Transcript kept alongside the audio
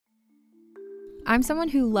I'm someone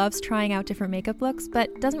who loves trying out different makeup looks,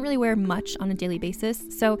 but doesn't really wear much on a daily basis,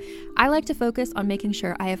 so I like to focus on making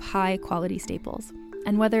sure I have high quality staples.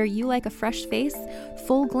 And whether you like a fresh face,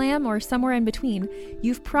 full glam, or somewhere in between,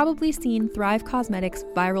 you've probably seen Thrive Causemetics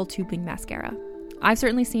Viral Tubing Mascara. I've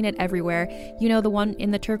certainly seen it everywhere. You know, the one in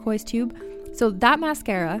the turquoise tube? So that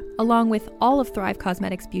mascara, along with all of Thrive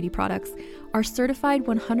Causemetics beauty products, are certified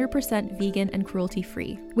 100% vegan and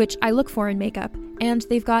cruelty-free, which I look for in makeup, and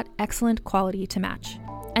they've got excellent quality to match.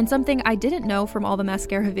 And something I didn't know from all the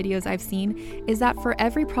mascara videos I've seen is that for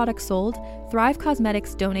every product sold, Thrive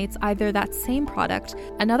Causemetics donates either that same product,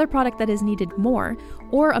 another product that is needed more,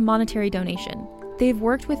 or a monetary donation. They've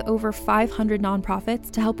worked with over 500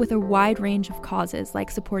 nonprofits to help with a wide range of causes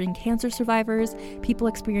like supporting cancer survivors, people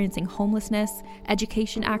experiencing homelessness,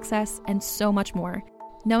 education access, and so much more.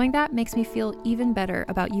 Knowing that makes me feel even better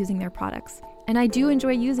about using their products. And I do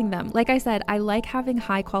enjoy using them. Like I said, I like having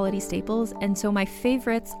high quality staples, and so my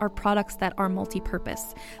favorites are products that are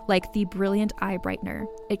multi-purpose, like the Brilliant Eye Brightener.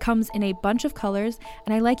 It comes in a bunch of colors,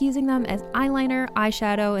 and I like using them as eyeliner,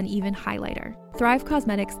 eyeshadow, and even highlighter. Thrive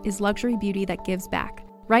Causemetics is luxury beauty that gives back.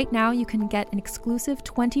 Right now, you can get an exclusive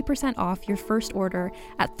 20% off your first order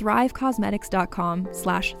at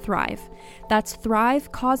thrivecausemetics.com/thrive. That's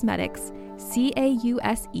Thrive Causemetics,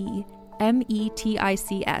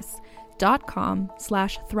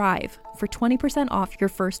 CAUSEMETICS.com/thrive for 20% off your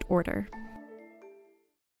first order.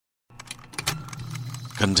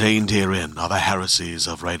 Contained herein are the heresies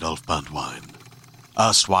of Radolf Burntwine,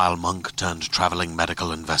 erstwhile monk turned traveling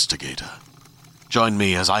medical investigator. Join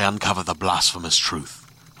me as I uncover the blasphemous truth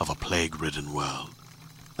of a plague-ridden world,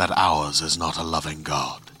 that ours is not a loving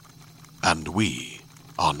God, and we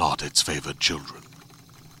are not its favored children.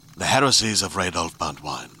 The Heresies of Radolf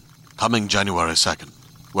Burntwine, coming January 2nd,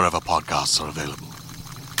 wherever podcasts are available.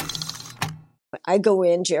 I go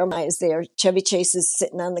in, Jeremiah is there, Chevy Chase is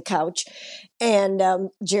sitting on the couch, and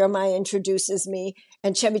Jeremiah introduces me,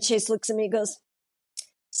 and Chevy Chase looks at me and goes,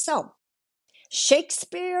 "So,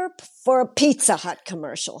 Shakespeare for a Pizza Hut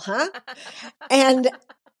commercial, huh?" And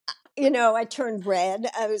I turned red.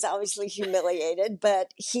 I was obviously humiliated,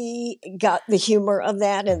 but he got the humor of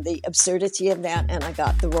that and the absurdity of that, and I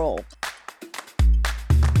got the role.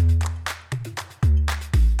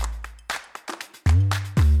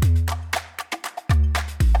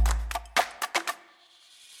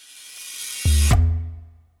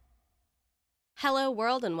 Hello,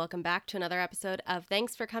 world, and welcome back to another episode of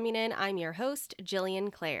Thanks for Coming In. I'm your host,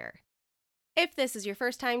 Jillian Clare. If this is your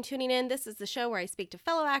first time tuning in, this is the show where I speak to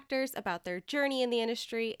fellow actors about their journey in the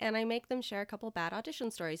industry, and I make them share a couple bad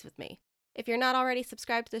audition stories with me. If you're not already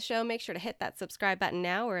subscribed to the show, make sure to hit that subscribe button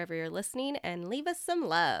now wherever you're listening and leave us some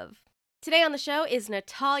love. Today on the show is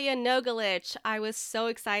Natalia Nogalich. I was so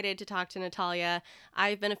excited to talk to Natalia.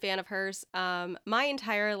 I've been a fan of hers my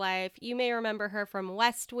entire life. You may remember her from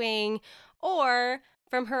West Wing or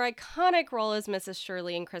from her iconic role as Mrs.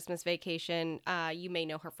 Shirley in Christmas Vacation. You may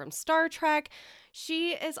know her from Star Trek.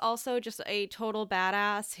 She is also just a total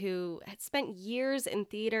badass who had spent years in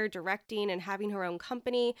theater directing and having her own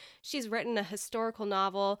company. She's written a historical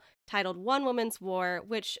novel titled One Woman's War,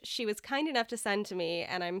 which she was kind enough to send to me,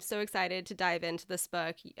 and I'm so excited to dive into this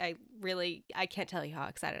book. I can't tell you how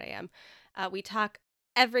excited I am. We talk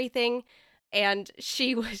everything, and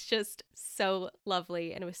she was just so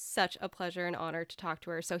lovely, and it was such a pleasure and honor to talk to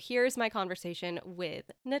her. So here's my conversation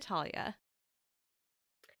with Natalia.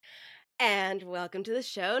 And welcome to the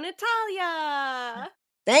show, Natalia!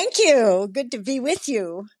 Thank you. Good to be with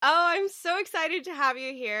you. Oh, I'm so excited to have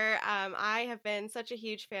you here. I have been such a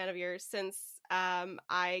huge fan of yours since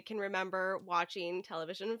I can remember watching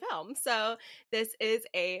television and film. So this is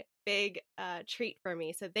a big treat for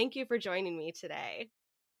me. So thank you for joining me today.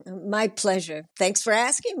 My pleasure. Thanks for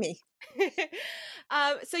asking me.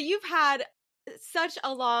 So you've had such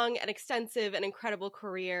a long and extensive and incredible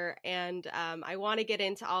career, and I want to get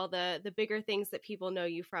into all the bigger things that people know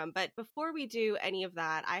you from. But before we do any of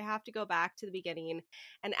that, I have to go back to the beginning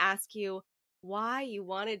and ask you why you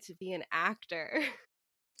wanted to be an actor.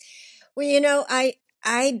 Well,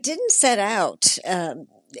 I didn't set out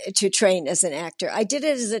to train as an actor. I did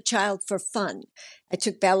it as a child for fun. I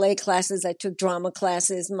took ballet classes. I took drama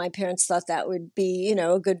classes. My parents thought that would be,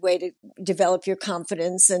 a good way to develop your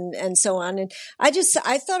confidence and so on. And I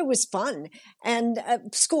thought it was fun, and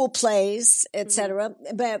school plays, etc.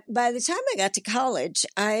 Mm-hmm. But by the time I got to college,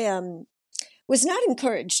 I was not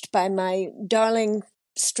encouraged by my darling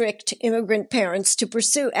strict immigrant parents to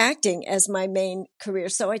pursue acting as my main career.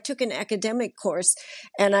 So I took an academic course,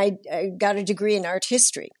 and I got a degree in art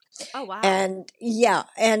history. Oh, wow.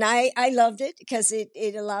 And I loved it because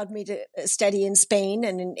it allowed me to study in Spain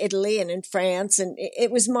and in Italy and in France, and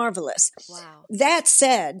it was marvelous. Wow. That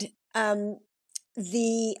said,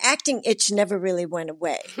 the acting itch never really went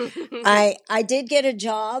away. I did get a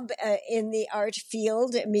job in the art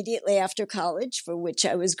field immediately after college, for which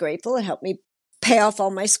I was grateful. It helped me pay off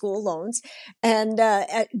all my school loans, and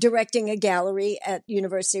directing a gallery at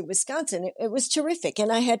University of Wisconsin. It was terrific,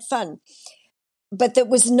 and I had fun. But that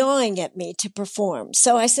was gnawing at me to perform.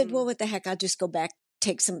 So I said, well, what the heck? I'll just go back,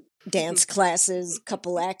 take some dance classes,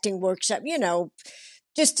 couple acting workshops,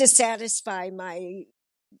 just to satisfy my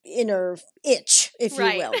inner itch, if you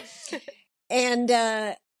will. And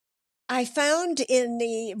I found in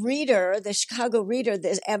the Reader, the Chicago Reader,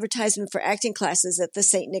 the advertisement for acting classes at the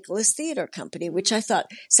St. Nicholas Theater Company, which I thought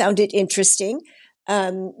sounded interesting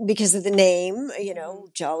because of the name,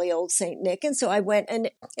 jolly old St. Nick. And so I went,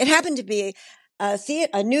 and it happened to be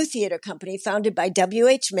a new theater company founded by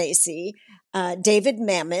W.H. Macy, David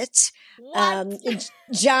Mamet,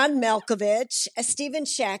 John Malkovich, Stephen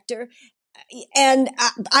Schachter. And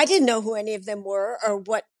I didn't know who any of them were or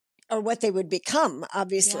what they would become,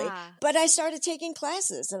 obviously. Yeah. But I started taking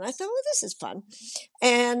classes, and I thought, well, this is fun.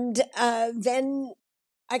 And then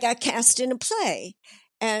I got cast in a play.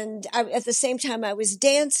 And at the same time, I was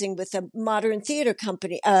dancing with a modern theater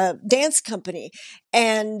company, dance company.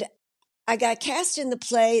 And I got cast in the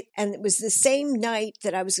play, and it was the same night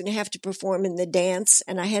that I was going to have to perform in the dance,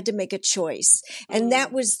 and I had to make a choice. And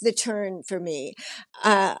that was the turn for me.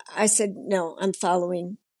 I said, no, I'm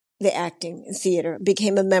following the acting theater,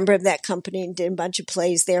 became a member of that company and did a bunch of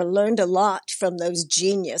plays there, learned a lot from those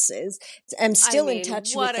geniuses. I'm still in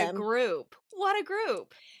touch with them. What a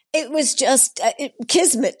group. It was just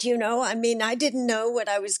kismet, I didn't know what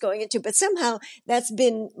I was going into, but somehow that's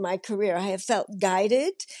been my career. I have felt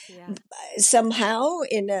guided somehow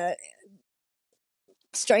in a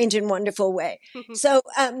strange and wonderful way. So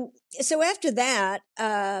after that,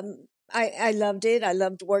 I loved it. I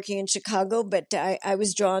loved working in Chicago, but I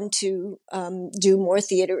was drawn to do more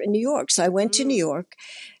theater in New York. So I went to New York,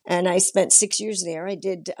 and I spent 6 years there. I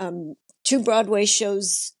did 2 Broadway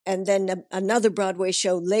shows, and then another Broadway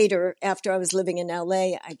show later. After I was living in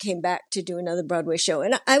LA, I came back to do another Broadway show.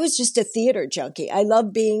 And I was just a theater junkie. I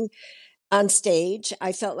loved being on stage.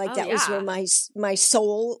 I felt like that was where my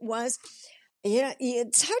soul was. Yeah,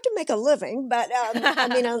 it's hard to make a living, but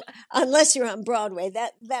unless you're on Broadway,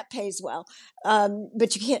 that pays well.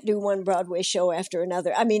 But you can't do one Broadway show after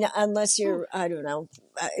another. Unless you're, I don't know,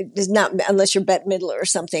 unless you're Bette Midler or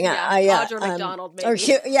something. Yeah, Audra McDonald, maybe. Or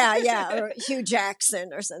or Hugh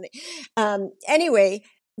Jackson or something. Anyway,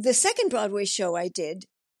 the second Broadway show I did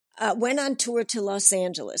went on tour to Los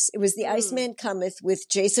Angeles. It was The Iceman Cometh with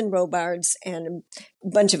Jason Robards and a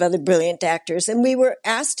bunch of other brilliant actors. And we were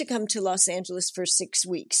asked to come to Los Angeles for 6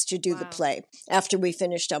 weeks to do the play after we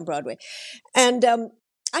finished on Broadway. And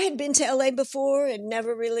I had been to LA before and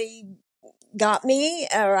never really got me,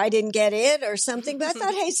 or I didn't get it or something. But I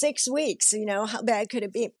thought, hey, 6 weeks, how bad could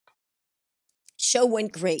it be? Show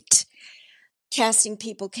went great. Casting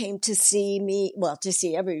people came to see me, to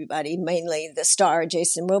see everybody, mainly the star,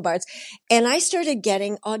 Jason Robards. And I started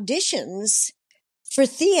getting auditions for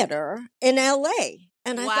theater in LA.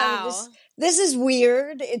 And I thought, this is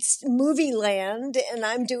weird. It's movie land, and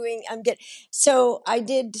so I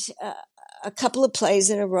did a couple of plays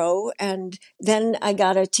in a row, and then I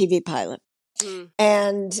got a TV pilot.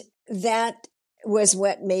 And that was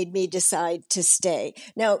what made me decide to stay.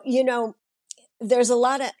 Now, there's a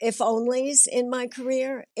lot of if onlys in my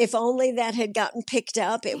career. If only that had gotten picked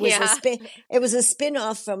up. It was it was a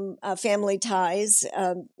spin-off from Family Ties,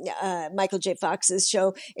 Michael J. Fox's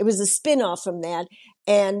show. It was a spin-off from that.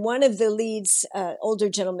 And one of the leads, older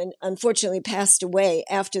gentleman, unfortunately passed away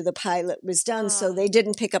after the pilot was done. So they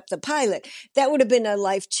didn't pick up the pilot. That would have been a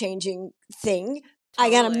life-changing thing.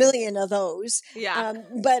 Totally. I got a million of those. Yeah.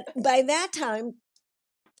 But by that time,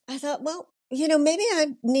 I thought, well, maybe I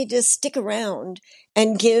need to stick around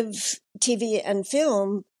and give TV and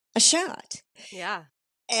film a shot. Yeah.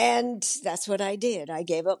 And that's what I did. I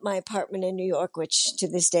gave up my apartment in New York, which to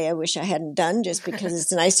this day I wish I hadn't done, just because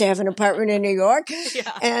it's nice to have an apartment in New York.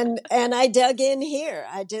 Yeah. And I dug in here.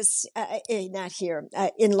 I just, not here,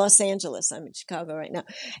 in Los Angeles. I'm in Chicago right now.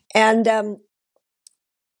 And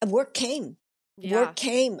work came. Yeah. Work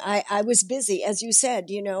came. I was busy, as you said.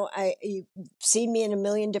 You've seen me in a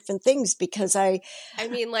million different things because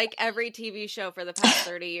like every TV show for the past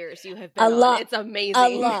 30 years you have been on. It's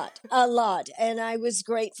amazing. A lot. And I was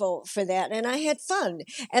grateful for that. And I had fun.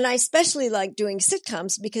 And I especially liked doing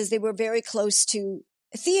sitcoms because they were very close to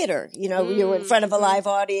theater. You were in front of a live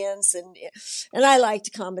audience, and I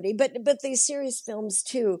liked comedy, but these serious films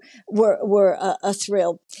too were a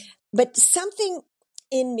thrill. But something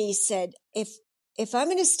in me said, if I'm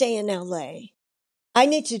going to stay in LA, I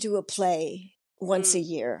need to do a play once a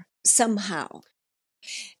year somehow.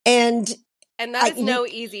 And that is no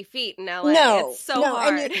easy feat in LA. No, it's so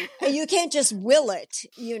hard. And you can't just will it,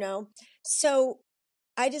 So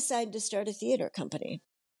I decided to start a theater company,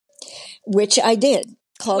 which I did,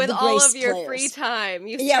 called with the Grace all of your Players. free time.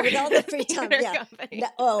 With all the free time.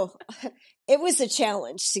 Yeah. It was a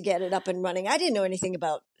challenge to get it up and running. I didn't know anything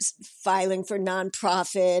about filing for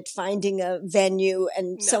nonprofit, finding a venue,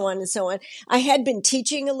 and so on and so on. I had been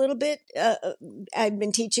teaching a little bit. I'd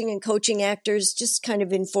been teaching and coaching actors just kind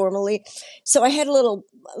of informally. So I had a little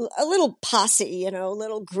posse, a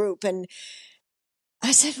little group. And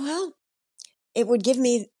I said, well, it would give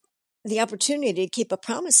me the opportunity to keep a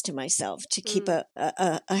promise to myself, to keep a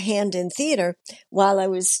hand in theater while I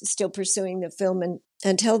was still pursuing the film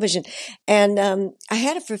and television. And I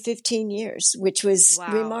had it for 15 years, which was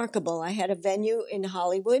remarkable. I had a venue in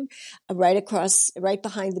Hollywood, right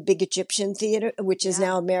behind the big Egyptian Theater, which is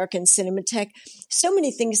now American Cinematheque. So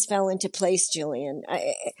many things fell into place, Jillian,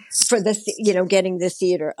 for getting the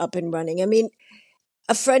theater up and running. I mean,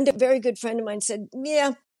 a very good friend of mine said,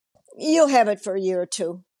 yeah, you'll have it for a year or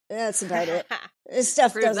two. That's about it. This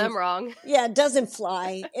stuff Prove them wrong. Yeah, it doesn't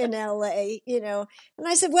fly in LA, And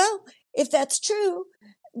I said, well, if that's true,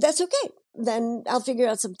 that's okay. Then I'll figure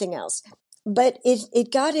out something else. But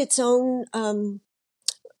it got its own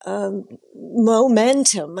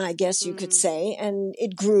momentum, I guess you could say, and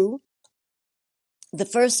it grew. The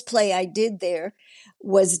first play I did there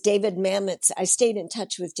was David Mamet's. I stayed in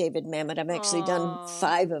touch with David Mamet. I've actually done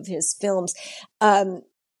 5 of his films.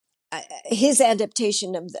 His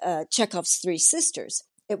adaptation of Chekhov's Three Sisters.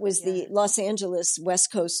 It was the Los Angeles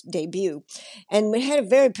West Coast debut. And we had a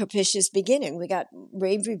very propitious beginning. We got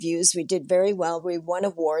rave reviews. We did very well. We won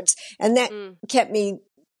awards. And that kept me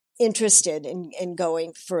interested in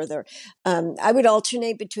going further. I would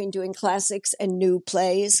alternate between doing classics and new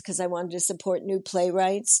plays because I wanted to support new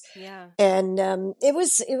playwrights. Yeah. And it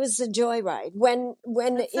was a joyride. When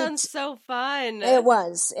that sounds so fun. It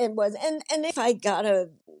was. And if I got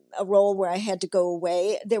a role where I had to go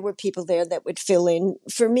away, there were people there that would fill in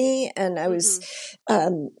for me. And I was,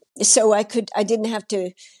 so I didn't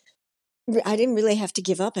really have to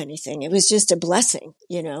give up anything. It was just a blessing,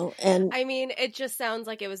 and I mean, it just sounds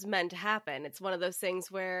like it was meant to happen. It's one of those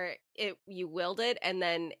things where you willed it and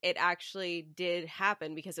then it actually did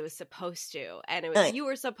happen because it was supposed to. And you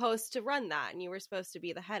were supposed to run that and you were supposed to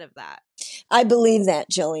be the head of that. I believe that,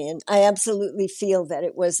 Jillian. I absolutely feel that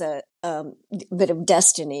it was a bit of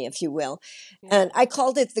destiny, if you will. Yeah. And I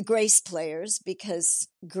called it the Grace Players because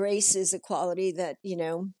grace is a quality that,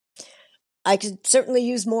 I could certainly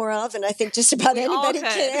use more of, and I think just about anybody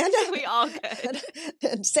can. We all could.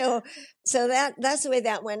 And so that's the way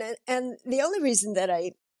that went. And the only reason that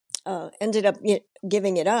I ended up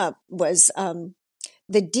giving it up was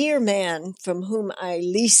the dear man from whom I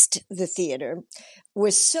leased the theater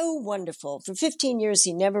was so wonderful. For 15 years,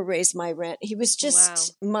 he never raised my rent. He was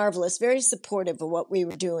just marvelous, very supportive of what we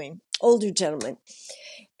were doing. Older gentleman.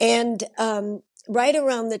 And right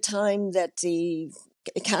around the time that the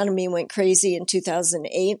economy went crazy in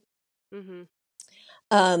 2008,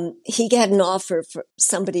 he had an offer for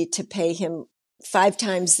somebody to pay him 5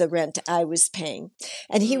 times the rent I was paying.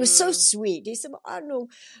 And he was so sweet. He said, I don't know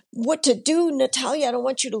what to do, Natalia. I don't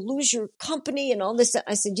want you to lose your company and all this.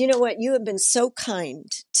 I said, you know what? You have been so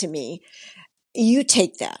kind to me. You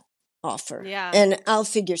take that offer and I'll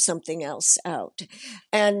figure something else out.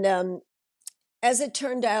 And as it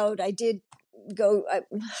turned out, I did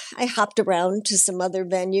I hopped around to some other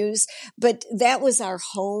venues, but that was our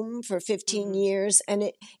home for 15 years. And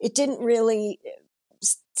it didn't really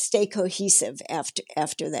stay cohesive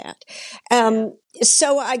after that.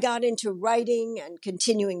 So I got into writing and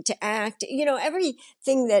continuing to act.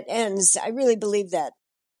 Everything that ends, I really believe that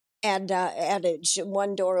adage,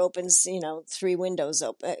 one door opens, 3 windows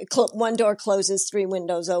open. One door closes, 3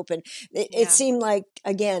 windows open. It seemed like,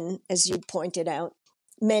 again, as you pointed out,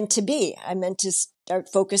 meant to be. I meant to start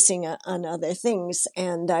focusing on other things,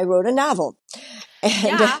 and I wrote a novel.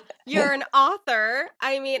 And, you're an author.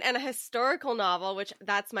 I mean, and a historical novel, which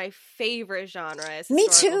that's my favorite genre. Is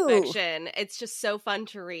historical fiction. It's just so fun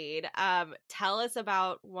to read. Tell us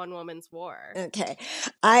about One Woman's War. Okay,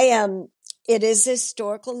 it is a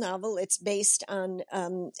historical novel. It's based on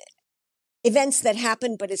events that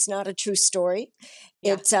happened, but it's not a true story.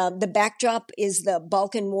 It's the backdrop is the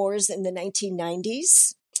Balkan Wars in the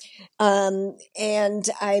 1990s. And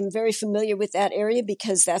I'm very familiar with that area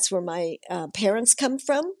because that's where my parents come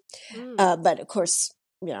from. But of course,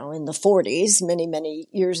 in the 40s, many, many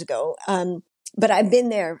years ago. But I've been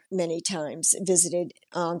there many times, visited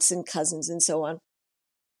aunts and cousins and so on.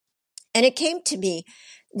 And it came to me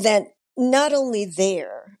that not only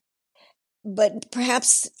there, but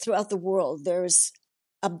perhaps throughout the world, there's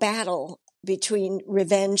a battle between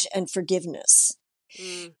revenge and forgiveness.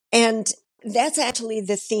 And that's actually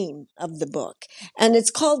the theme of the book. And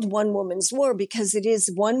it's called One Woman's War because it is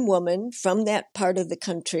one woman from that part of the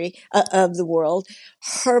country, of the world,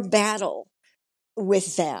 her battle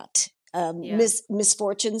with that.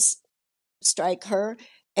 Misfortunes strike her,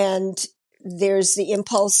 and there's the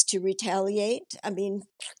impulse to retaliate. I mean,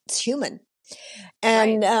 it's human.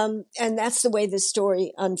 And and that's the way the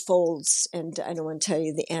story unfolds. And I don't want to tell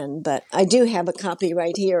you the end, but I do have a copy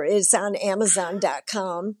right here. It's on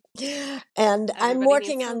Amazon.com. And I'm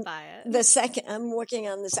working on the second. I'm working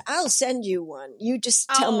on this. I'll send you one. You just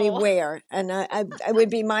tell me where. And I would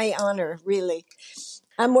be my honor, really.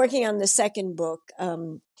 I'm working on the second book.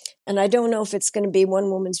 And I don't know if it's going to be One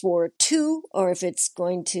Woman's War 2 or if it's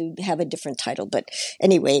going to have a different title. But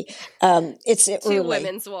anyway, it's Two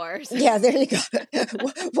Women's Wars. Yeah, there you go.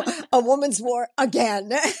 A Woman's War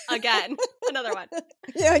again. Again. Another one.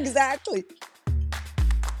 Yeah, exactly.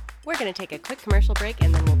 We're going to take a quick commercial break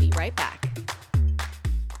and then we'll be right back.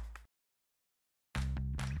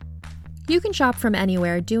 You can shop from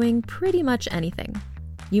anywhere doing pretty much anything.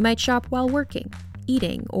 You might shop while working,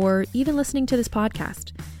 eating, or even listening to this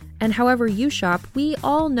podcast. And however you shop, we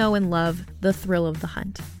all know and love the thrill of the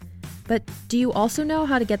hunt. But do you also know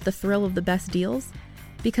how to get the thrill of the best deals?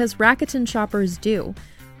 Because Rakuten shoppers do.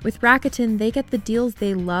 With Rakuten, they get the deals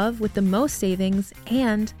they love with the most savings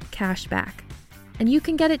and cash back. And you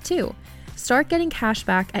can get it too. Start getting cash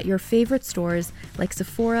back at your favorite stores like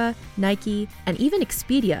Sephora, Nike, and even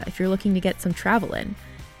Expedia if you're looking to get some travel in.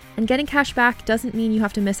 And getting cash back doesn't mean you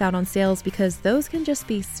have to miss out on sales because those can just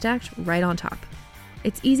be stacked right on top.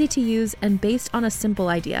 It's easy to use and based on a simple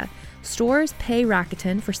idea. Stores pay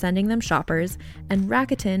Rakuten for sending them shoppers, and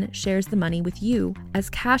Rakuten shares the money with you as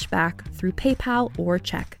cash back through PayPal or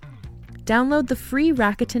check. Download the free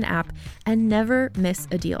Rakuten app and never miss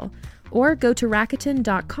a deal. Or go to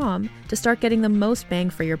Rakuten.com to start getting the most bang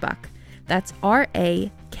for your buck. That's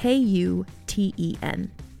Rakuten.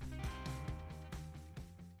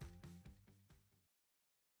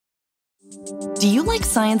 Do you like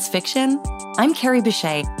science fiction? I'm Carrie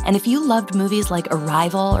Bechet, and if you loved movies like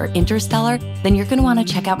Arrival or Interstellar, then you're going to want to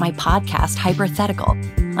check out my podcast, Hypothetical.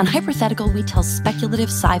 On Hypothetical, we tell speculative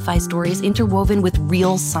sci-fi stories interwoven with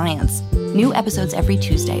real science. New episodes every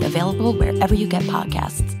Tuesday, available wherever you get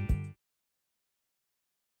podcasts.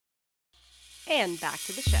 And back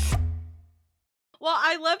to the show. Well,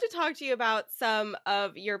 I'd love to talk to you about some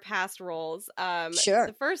of your past roles. Sure.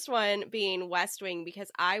 The first one being West Wing,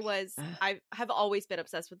 because I have always been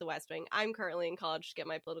obsessed with the West Wing. I'm currently in college to get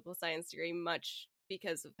my political science degree, much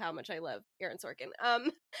because of how much I love Aaron Sorkin.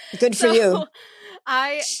 Good for you.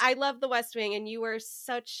 I love the West Wing, and you were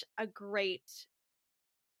such a great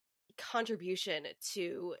contribution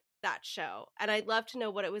to that show. And I'd love to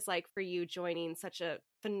know what it was like for you joining such a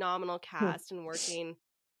phenomenal cast and working,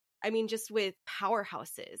 I mean, just with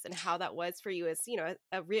powerhouses, and how that was for you as,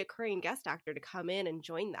 a reoccurring guest actor to come in and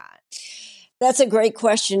join that. That's a great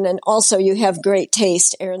question. And also you have great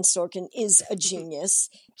taste. Aaron Sorkin is a genius.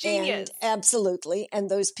 Genius. And absolutely.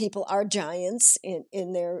 And those people are giants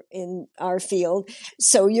in our field.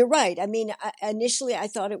 So you're right. I mean, initially I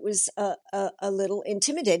thought it was a little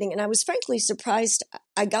intimidating, and I was frankly surprised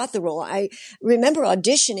I got the role. I remember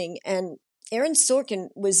auditioning, and Aaron Sorkin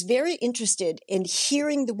was very interested in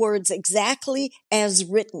hearing the words exactly as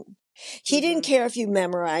written. He didn't care if you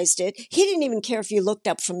memorized it. He didn't even care if you looked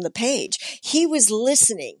up from the page. He was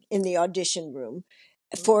listening in the audition room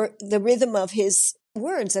for the rhythm of his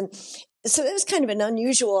words. And so it was kind of an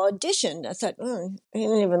unusual audition. I thought, I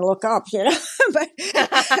didn't even look up, but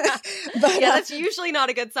that's usually not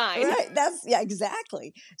a good sign. Right.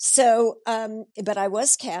 Exactly. So, but I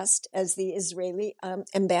was cast as the Israeli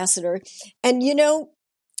ambassador. And,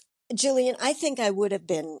 Jillian, I think I would have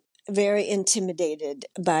been very intimidated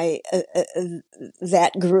by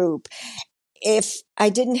that group if I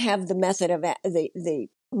didn't have the method of the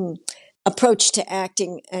approach to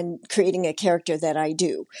acting and creating a character that I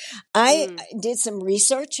do. I did some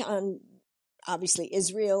research on, obviously,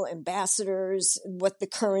 Israel, ambassadors, what the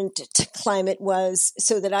current climate was,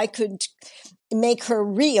 so that I could make her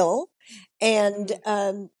real. And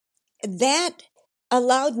that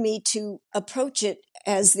allowed me to approach it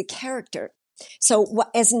as the character. So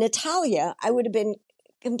as Natalia, I would have been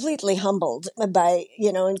completely humbled by,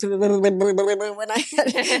 when I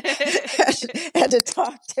had to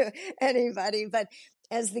talk to anybody. But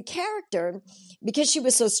as the character, because she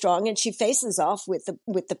was so strong, and she faces off with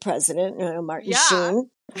the president, Martin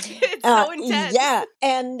Sheen. It's so intense. Yeah,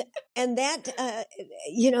 and that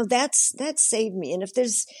that saved me. And if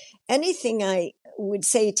there's anything I would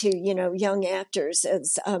say to young actors,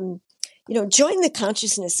 is join the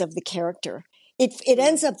consciousness of the character. It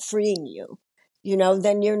ends up freeing you.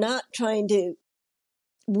 Then you're not trying to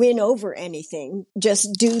win over anything.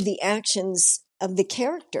 Just do the actions of the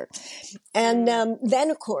character. And then,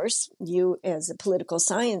 of course, you as a political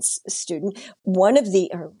science student, one of the,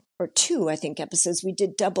 or two, I think, episodes, we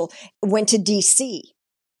did double, went to DC.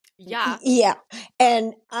 Yeah. Yeah.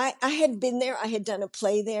 And I had been there. I had done a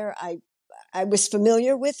play there. I was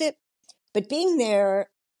familiar with it. But being there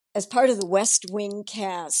as part of the West Wing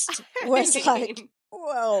cast was like,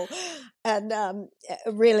 whoa, and a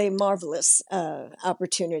really marvelous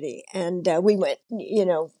opportunity. And we went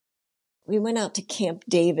out to Camp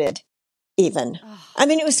David even. I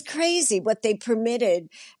mean, it was crazy what they permitted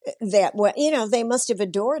that, they must have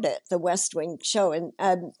adored it, the West Wing show. And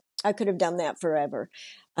I could have done that forever.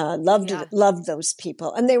 Loved those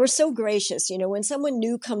people. And they were so gracious. When someone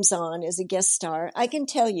new comes on as a guest star, I can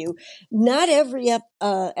tell you, not every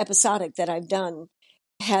episodic that I've done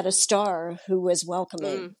had a star who was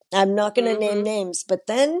welcoming. I'm not going to name names, but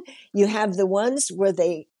then you have the ones where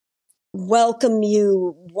they welcome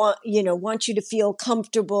you, want you to feel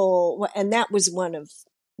comfortable. And that was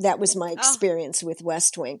my experience with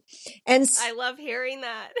West Wing. And I love hearing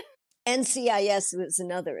that. NCIS was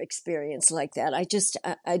another experience like that. I just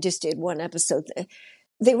did one episode.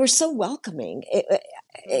 They were so welcoming.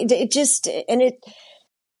 I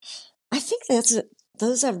think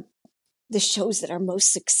those are the shows that are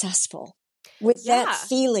most successful with that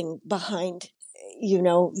feeling behind,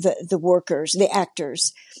 the workers, the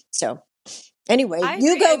actors. So anyway,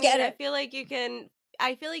 get it. I feel like you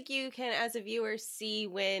can, as a viewer, see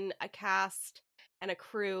when a cast and a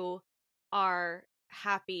crew are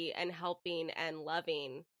happy and helping and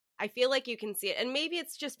loving. I feel like you can see it. And maybe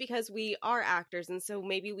it's just because we are actors, and so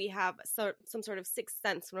maybe we have some sort of sixth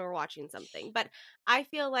sense when we're watching something. But I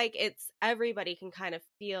feel like everybody can kind of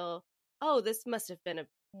feel, oh, this must have been a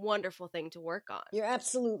wonderful thing to work on. You're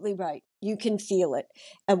absolutely right. You can feel it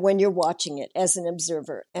when you're watching it as an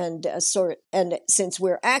observer, and since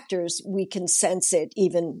we're actors, we can sense it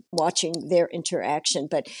even watching their interaction.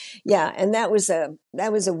 But yeah, and that was a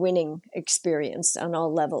winning experience on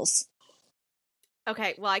all levels.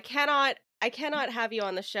 Okay, well, I cannot have you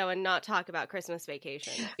on the show and not talk about Christmas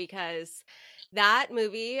Vacation, because that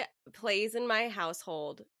movie plays in my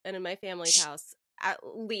household and in my family's house at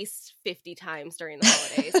least 50 times during the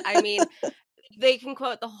holidays. I mean, they can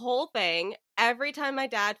quote the whole thing. Every time my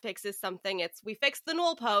dad fixes something, it's, we fixed the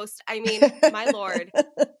newel post. I mean, my Lord,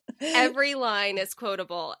 every line is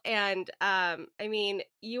quotable. And I mean,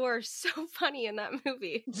 you are so funny in that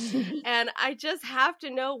movie. And I just have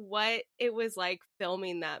to know what it was like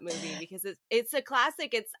filming that movie, because it's a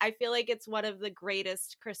classic. I feel like it's one of the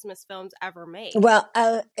greatest Christmas films ever made. Well,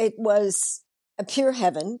 it was a pure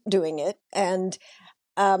heaven doing it. And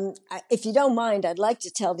if you don't mind, I'd like to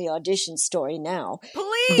tell the audition story now.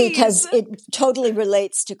 Please! Because it totally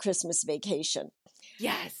relates to Christmas Vacation.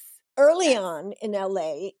 Yes. Early on in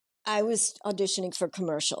LA, I was auditioning for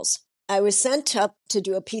commercials. I was sent up to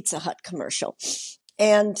do a Pizza Hut commercial.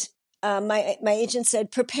 And my agent said,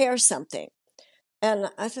 prepare something.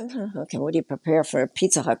 And I thought, okay, what do you prepare for a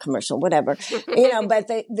Pizza Hut commercial? Whatever. But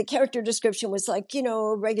the character description was like,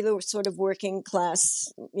 regular sort of working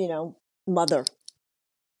class, mother.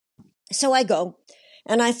 So I go,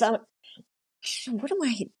 and I thought, what do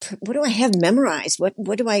I have memorized?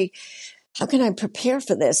 How can I prepare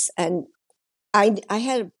for this? And I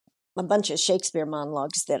had a bunch of Shakespeare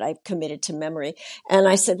monologues that I committed to memory. And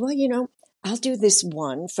I said, well, I'll do this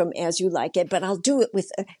one from As You Like It, but I'll do it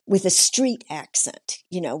with a street accent,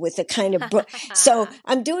 with a kind of, so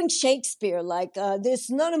I'm doing Shakespeare, like, this,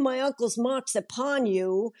 none of my uncle's marks upon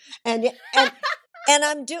you. And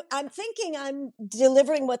I'm thinking I'm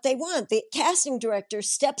delivering what they want. The casting director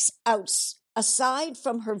steps aside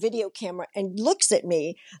from her video camera and looks at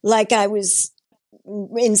me like I was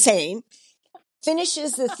insane,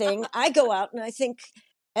 finishes the thing. I go out, and I think,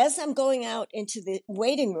 as I'm going out into the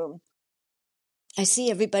waiting room, I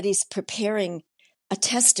see everybody's preparing a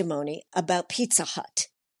testimony about Pizza Hut.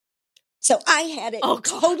 So I had it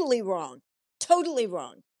totally wrong.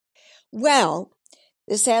 Well,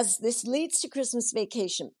 this leads to Christmas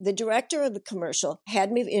Vacation. The director of the commercial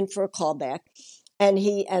had me in for a callback, and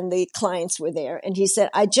the clients were there. And he said,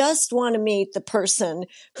 I just want to meet the person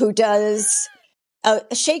who does a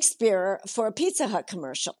Shakespeare for a Pizza Hut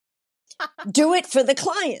commercial. Do it for the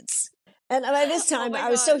clients. And by this time, I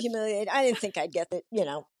was so humiliated. I didn't think I'd get it,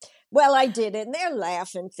 Well, I did it, and they're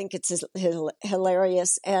laughing, think it's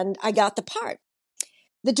hilarious, and I got the part.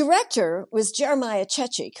 The director was Jeremiah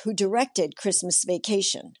Chechik, who directed Christmas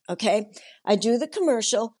Vacation, okay? I do the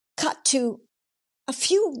commercial, cut to a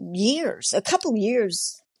couple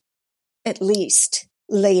years at least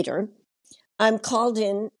later, I'm called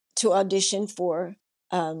in to audition for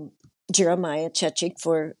Jeremiah Chechik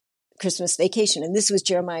for Christmas Vacation. And this was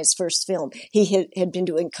Jeremiah's first film. He had been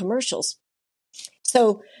doing commercials.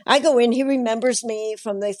 So I go in, he remembers me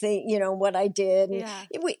from the thing, what I did. And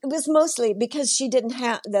it was mostly because she didn't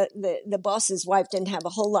have, the boss's wife didn't have a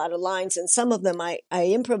whole lot of lines. And some of them I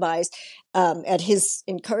improvised at his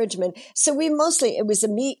encouragement. So it was a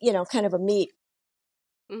meet, kind of a meet.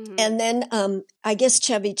 Mm-hmm. And then I guess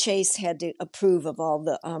Chevy Chase had to approve of all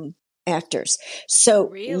the actors. So,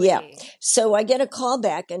 really? Yeah. So I get a call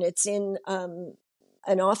back, and it's in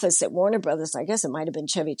an office at Warner Brothers. I guess it might have been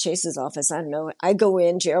Chevy Chase's office. I don't know. I go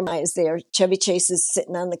in, Jeremiah's there. Chevy Chase is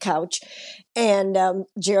sitting on the couch, and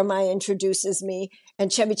Jeremiah introduces me,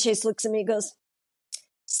 and Chevy Chase looks at me and goes,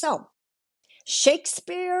 so,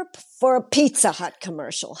 Shakespeare for a Pizza Hut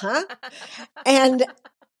commercial, huh? And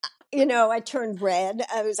I turned red.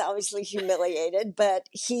 I was obviously humiliated, but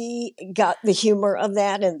he got the humor of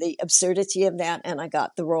that and the absurdity of that, and I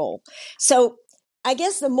got the role. So I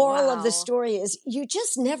guess the moral of the story is you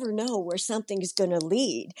just never know where something is going to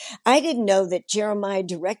lead. I didn't know that Jeremiah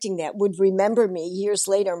directing that would remember me years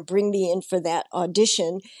later and bring me in for that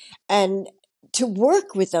audition, and to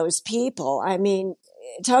work with those people. I mean,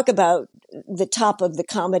 talk about the top of the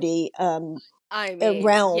comedy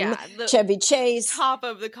realm. Yeah, Chevy Chase, top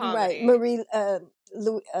of the comedy, right? Marie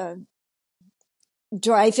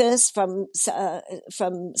Dreyfus from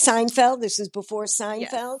Seinfeld. This was before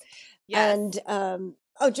Seinfeld, yes. And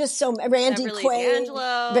just so Randy Quaid,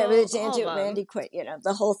 Randy Quaid,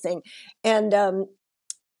 the whole thing, and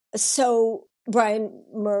so Brian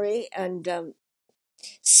Murray, and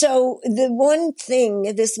so the one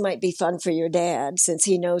thing, this might be fun for your dad since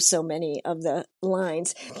he knows so many of the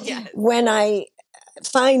lines. Yes. When I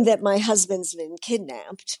find that my husband's been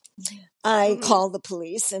kidnapped, I call the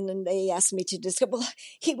police, and then they ask me to discuss. Well,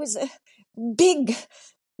 he was a big,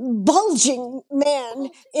 bulging man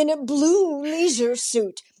in a blue leisure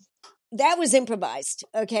suit. That was improvised,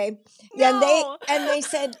 okay? No. And they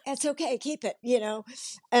said, "It's okay, keep it,"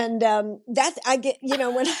 And that I get,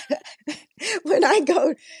 when I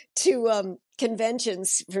go to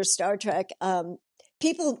conventions for Star Trek,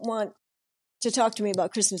 people want to talk to me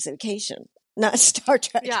about Christmas Vacation, not Star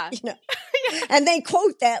Trek. Yeah. And they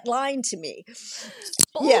quote that line to me.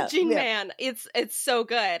 Bulging man, it's so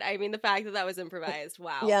good. I mean, the fact that was improvised,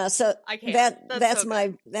 wow. Yeah, so I can't. That's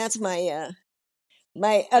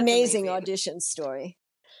my amazing audition story.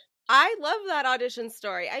 I love that audition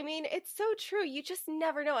story. I mean, it's so true. You just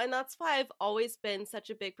never know. And that's why I've always been such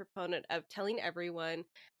a big proponent of telling everyone,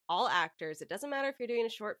 all actors, it doesn't matter if you're doing a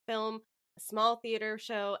short film, a small theater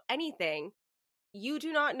show, anything, you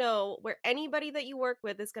do not know where anybody that you work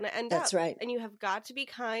with is going to end up. That's right. And you have got to be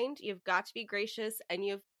kind, you've got to be gracious, and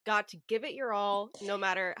you've got to give it your all, no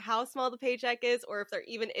matter how small the paycheck is or if there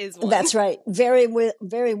even is one. That's right. Very,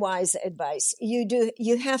 very wise advice. You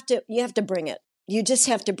have to bring it. You just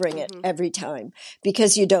have to bring it every time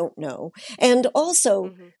because you don't know. And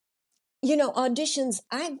also, auditions,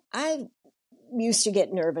 I used to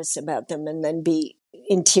get nervous about them and then be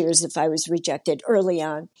in tears if I was rejected early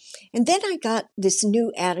on. And then I got this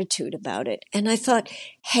new attitude about it. And I thought,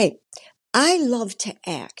 hey, I love to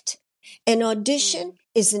act. An audition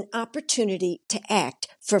is an opportunity to act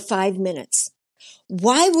for 5 minutes.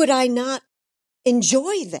 Why would I not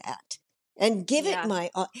enjoy that and give it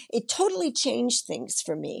it totally changed things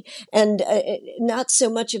for me. And not so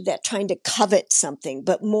much of that trying to covet something,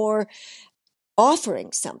 but more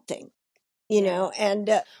offering something, and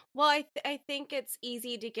well, I think it's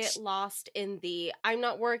easy to get lost in the, I'm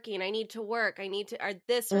not working, I need to work, I need to, or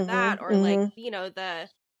this or that, or like,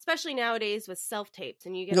 especially nowadays with self-tapes,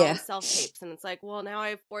 and you get all the self-tapes, and it's like, well, now I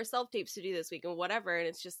have 4 self-tapes to do this week and whatever, and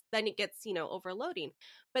it's just, then it gets, overloading.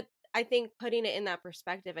 But I think putting it in that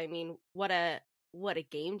perspective, I mean, what a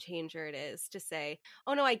game changer it is to say,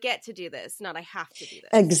 oh no, I get to do this, not I have to do this.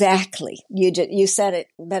 Exactly. You said it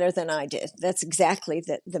better than I did. That's exactly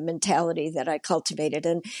the mentality that I cultivated.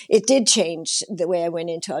 And it did change the way I went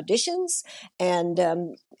into auditions and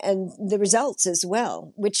the results as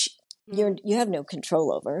well, which you have no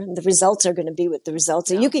control over. The results are going to be what the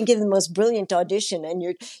results are. You can give the most brilliant audition and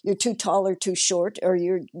you're too tall or too short, or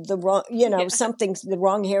you're the wrong, something's the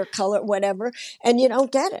wrong hair color, whatever, and you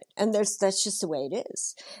don't get it. And that's just the way it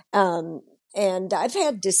is. And I've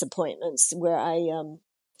had disappointments where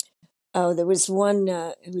there was one,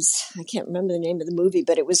 I can't remember the name of the movie,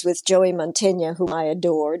 but it was with Joey Mantegna, whom I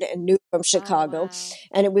adored and knew from Chicago. Oh, wow.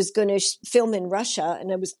 And it was going to film in Russia.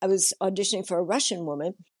 And I was auditioning for a Russian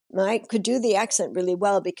woman. And I could do the accent really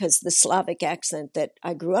well because the Slavic accent that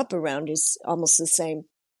I grew up around is almost the same.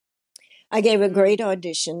 I gave a great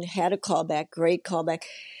audition, had a callback, great callback,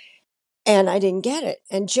 and I didn't get it.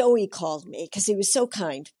 And Joey called me because he was so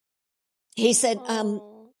kind. He said,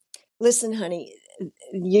 listen, honey,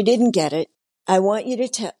 you didn't get it. I want you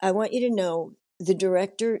to know the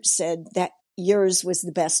director said that yours was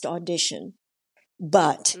the best audition,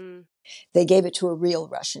 but they gave it to a real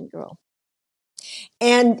Russian girl.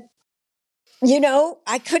 And,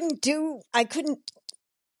 I couldn't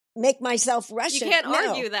make myself Russian. You can't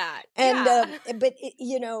argue that. And, but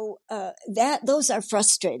those are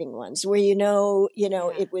frustrating ones where,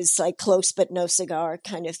 it was like close, but no cigar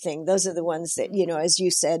kind of thing. Those are the ones that, as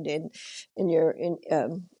you said in your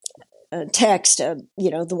text,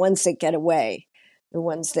 the ones that get away, the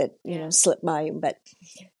ones that, slip by. But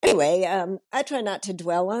anyway, I try not to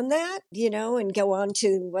dwell on that, and go on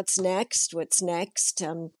to what's next.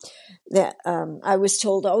 I was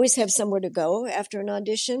told always have somewhere to go after an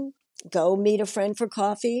audition. Go meet a friend for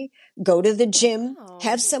coffee, go to the gym,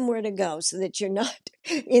 have somewhere to go so that you're not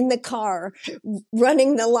in the car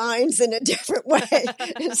running the lines in a different way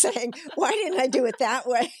and saying, why didn't I do it that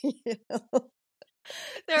way?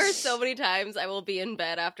 There are so many times I will be in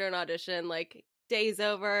bed after an audition, like day's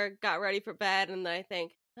over, got ready for bed, and then I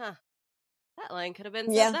think, that line could have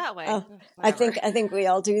been said that way. I think we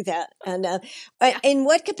all do that. And in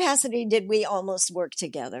what capacity did we almost work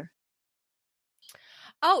together?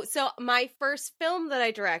 Oh, so my first film that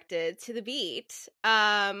I directed, To the Beat,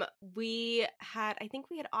 I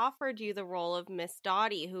think we had offered you the role of Miss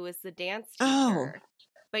Dottie, who was the dance teacher.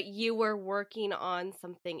 But you were working on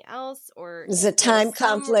something else, or is a time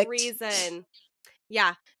conflict reason.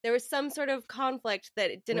 Yeah, there was some sort of conflict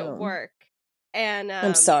that it didn't work. And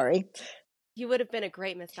I'm sorry. You would have been a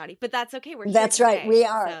great Miss Dottie, but that's okay. That's right. Today, we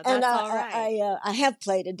are. So and all right. I have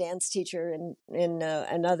played a dance teacher in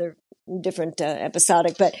another different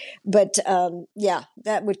episodic, but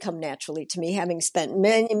that would come naturally to me, having spent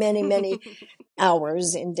many, many, many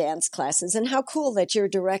hours in dance classes. And how cool that you're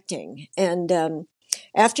directing. And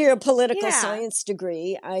after your political science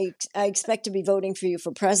degree, I expect to be voting for you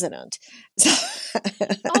for president.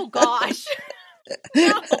 Oh gosh.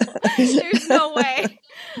 No, there's no way.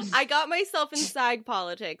 I got myself inside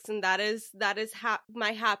politics, and that is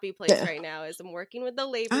my happy place right now. Is I'm working with the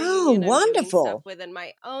labor union. Wonderful! Doing stuff within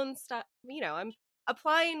my own stuff. I'm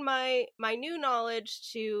applying my new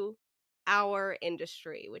knowledge to our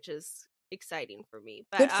industry, which is exciting for me.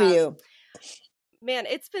 But, good for you. Man,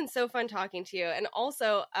 it's been so fun talking to you. And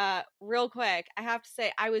also, real quick, I have to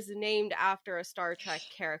say I was named after a Star Trek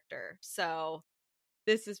character, so.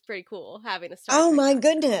 This is pretty cool having a Star Trek. Oh my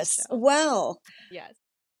goodness. So. Well, yes.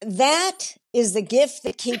 That is the gift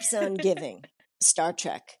that keeps on giving. Star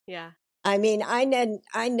Trek. Yeah. I mean, I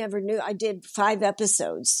never knew. I did 5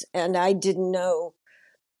 episodes and I didn't know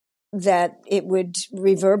that it would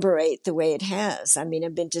reverberate the way it has. I mean,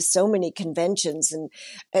 I've been to so many conventions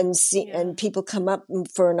and people come up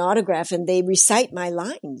for an autograph and they recite my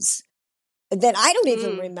lines that I don't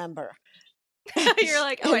even remember. You're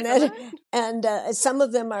like, oh, and some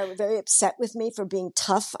of them are very upset with me for being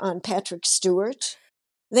tough on Patrick Stewart.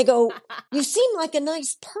 They go, you seem like a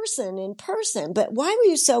nice person in person, but why were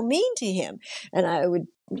you so mean to him? And I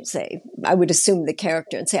would assume the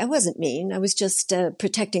character and say, I wasn't mean. I was just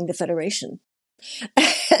protecting the Federation.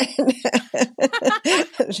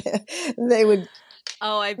 They would.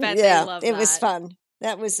 Oh, I bet they love that. It was fun.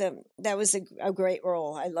 That was a great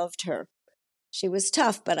role. I loved her. She was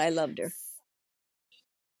tough, but I loved her.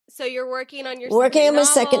 So you're working on your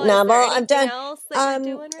second novel. I've done else that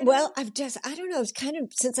you're doing right well, now? I don't know. It's kind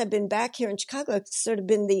of since I've been back here in Chicago, it's sort of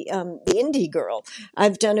been the indie girl.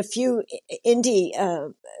 I've done a few indie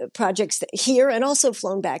projects here, and also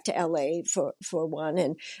flown back to LA for one,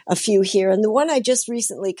 and a few here. And the one I just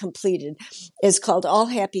recently completed is called All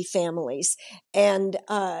Happy Families, and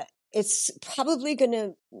it's probably going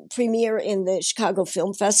to premiere in the Chicago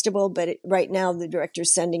Film Festival, but right now the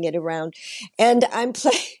director's sending it around, and I'm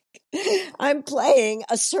playing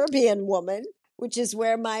a Serbian woman which is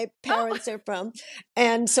where my parents are from.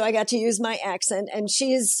 And so I got to use my accent, and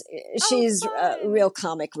she's real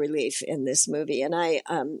comic relief in this movie. And I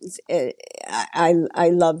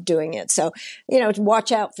love doing it. So,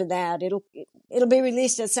 watch out for that. It'll be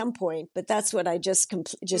released at some point, but that's what I just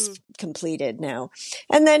completed now.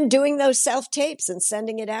 And then doing those self-tapes and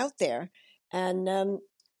sending it out there, and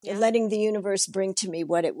letting the universe bring to me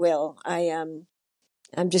what it will. I'm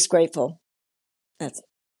just grateful. That's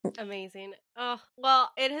amazing. Oh, well,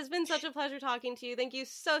 it has been such a pleasure talking to you. Thank you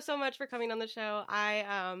so much for coming on the show. I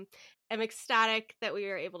am ecstatic that we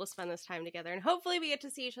were able to spend this time together, and hopefully we get to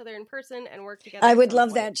see each other in person and work together. I would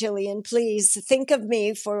love that, Jillian. Please think of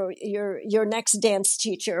me for your next dance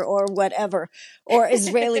teacher or whatever, or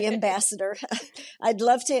Israeli ambassador. I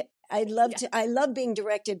love being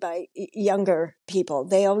directed by younger people.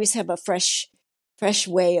 They always have a fresh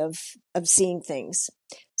way of seeing things.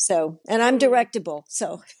 So, and I'm directable.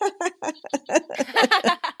 So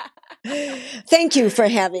thank you for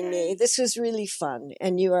having me. This was really fun,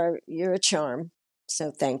 and you're a charm. So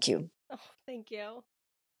thank you. Oh, thank you.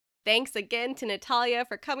 Thanks again to Natalia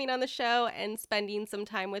for coming on the show and spending some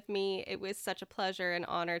time with me. It was such a pleasure and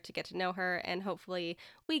honor to get to know her, and hopefully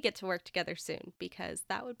we get to work together soon, because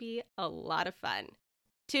that would be a lot of fun.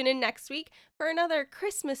 Tune in next week for another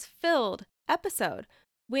Christmas-filled episode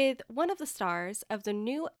with one of the stars of the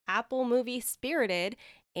new Apple movie Spirited,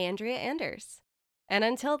 Andrea Anders. And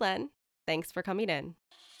until then, thanks for coming in.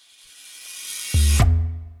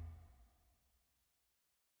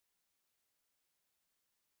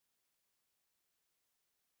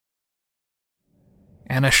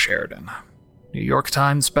 Anna Sheridan, New York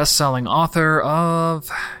Times bestselling author of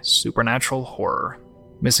supernatural horror,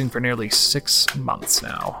 missing for nearly 6 months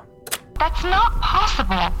now. That's not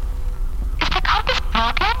possible. Is the compass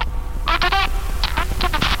broken? Or did I turn to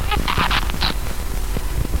the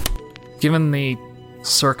side? Given the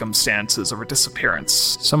circumstances of her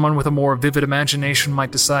disappearance, someone with a more vivid imagination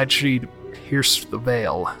might decide she'd pierced the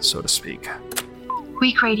veil, so to speak.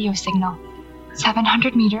 Weak radio signal.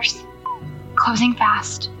 700 meters. Closing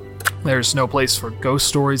fast. There's no place for ghost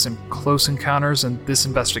stories and close encounters in this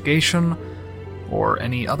investigation, or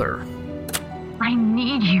any other. I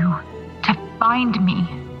need you to find me.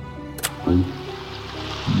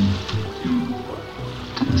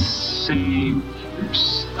 To save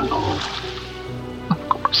yourself. Of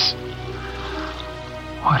course.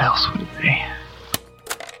 What else would it be?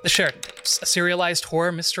 The Sheridan Tapes, a serialized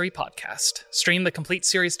horror mystery podcast. Stream the complete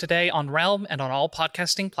series today on Realm and on all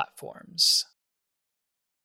podcasting platforms.